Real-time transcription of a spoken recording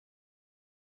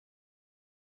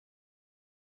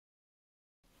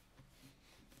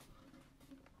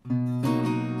I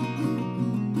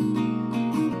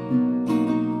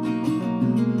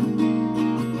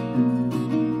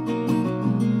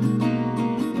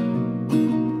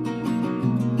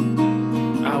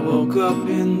woke up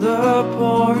in the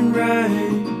pouring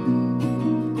rain,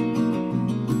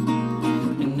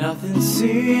 and nothing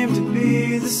seemed to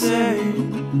be the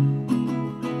same.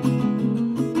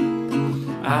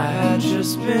 I had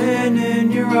just been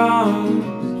in your arms,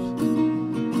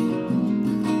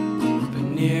 but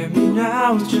near me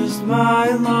now is just my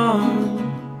alarm.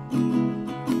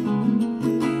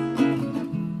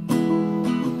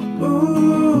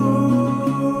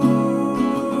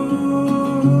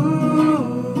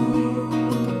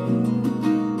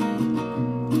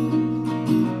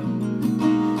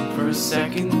 For a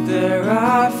second there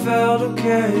I felt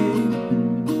okay,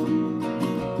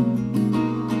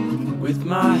 with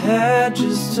my head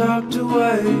just tucked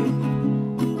away.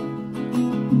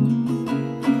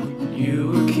 You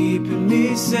were keeping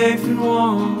me safe and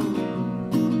warm.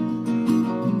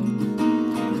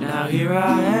 Now here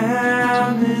I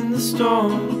am in the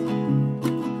storm.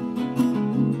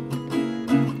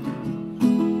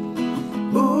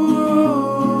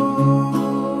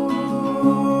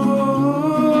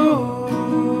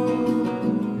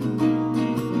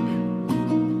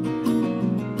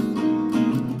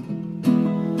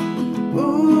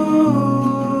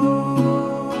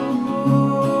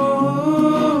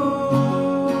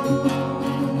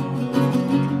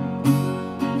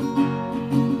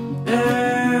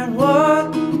 And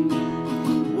what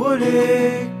would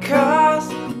it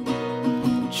cost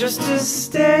just to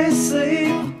stay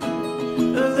asleep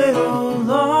a little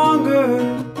longer?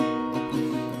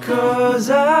 'Cause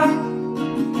I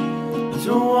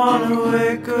don't wanna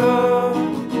wake up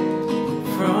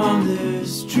from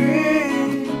this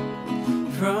dream,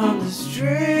 from this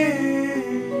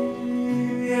dream,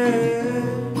 yeah.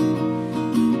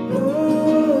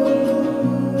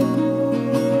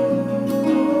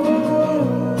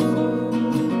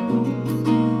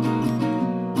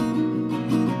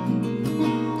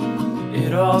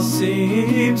 It all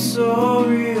seems so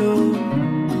real.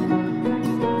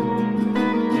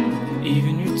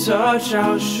 Even your touch,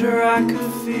 I was sure I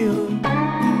could feel.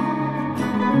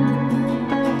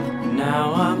 Now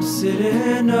I'm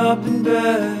sitting up in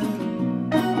bed,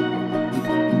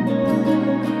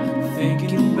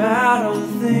 thinking about all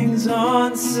the things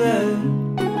unsaid.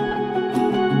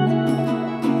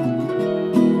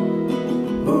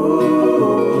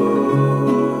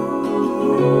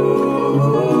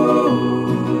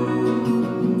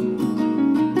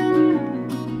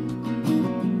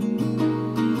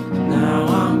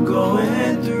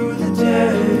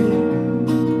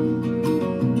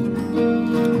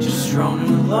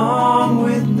 Droning along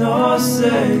with no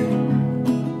say.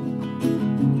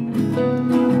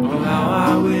 Oh, how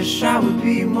I wish I would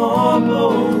be more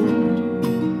bold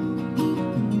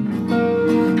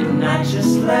and not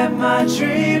just let my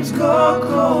dreams go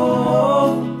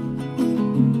cold.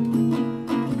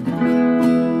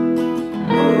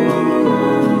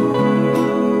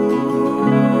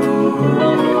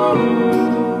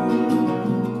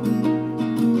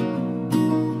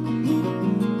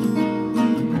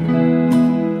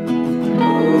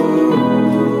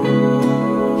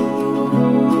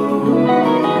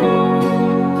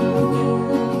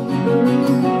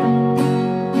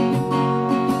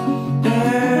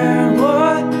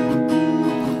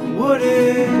 Would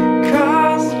it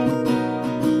cost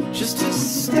just to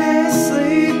stay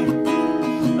asleep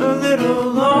a little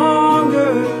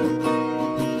longer?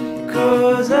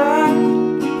 'Cause I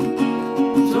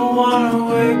don't wanna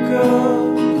wake up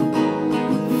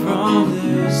from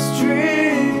this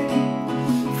dream,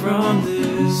 from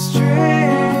this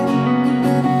dream.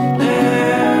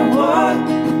 And what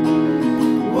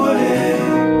would it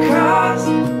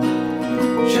cost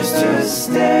just to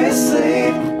stay